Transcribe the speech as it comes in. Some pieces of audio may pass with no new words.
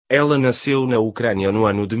Ela nasceu na Ucrânia no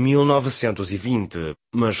ano de 1920,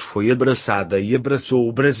 mas foi abraçada e abraçou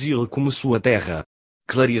o Brasil como sua terra.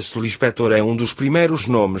 Clarice Lispector é um dos primeiros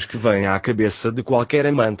nomes que vem à cabeça de qualquer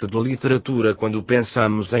amante de literatura quando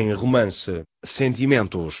pensamos em romance,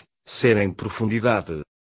 sentimentos, ser em profundidade.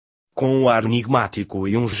 Com um ar enigmático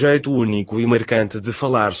e um jeito único e marcante de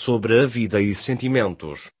falar sobre a vida e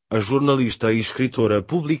sentimentos, a jornalista e escritora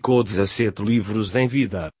publicou 17 livros em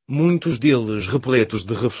vida, muitos deles repletos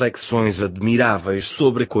de reflexões admiráveis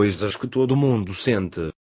sobre coisas que todo mundo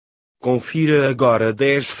sente. Confira agora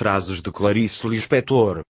 10 frases de Clarice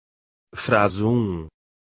Lispector. Frase 1.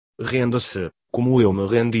 Renda-se, como eu me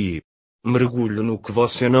rendi. Mergulhe no que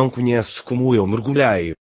você não conhece como eu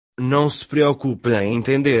mergulhei. Não se preocupe em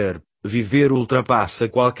entender, viver ultrapassa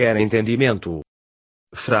qualquer entendimento.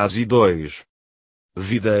 Frase 2.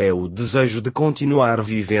 Vida é o desejo de continuar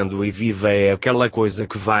vivendo e viva é aquela coisa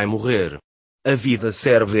que vai morrer. A vida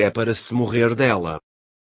serve para se morrer dela.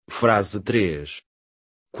 Frase 3.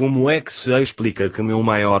 Como é que se explica que meu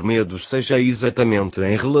maior medo seja exatamente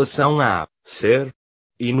em relação a ser?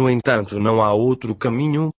 E no entanto não há outro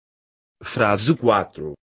caminho? Frase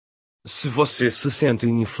 4. Se você se sente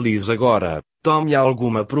infeliz agora, tome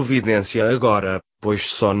alguma providência agora, pois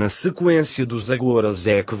só na sequência dos agoras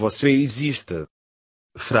é que você existe.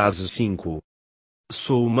 Frase 5.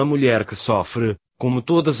 Sou uma mulher que sofre, como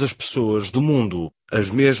todas as pessoas do mundo, as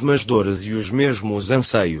mesmas dores e os mesmos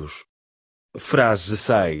anseios. Frase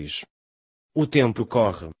 6. O tempo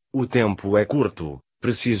corre, o tempo é curto,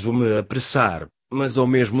 preciso me apressar, mas ao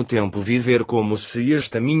mesmo tempo viver como se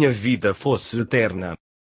esta minha vida fosse eterna.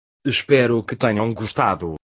 Espero que tenham gostado.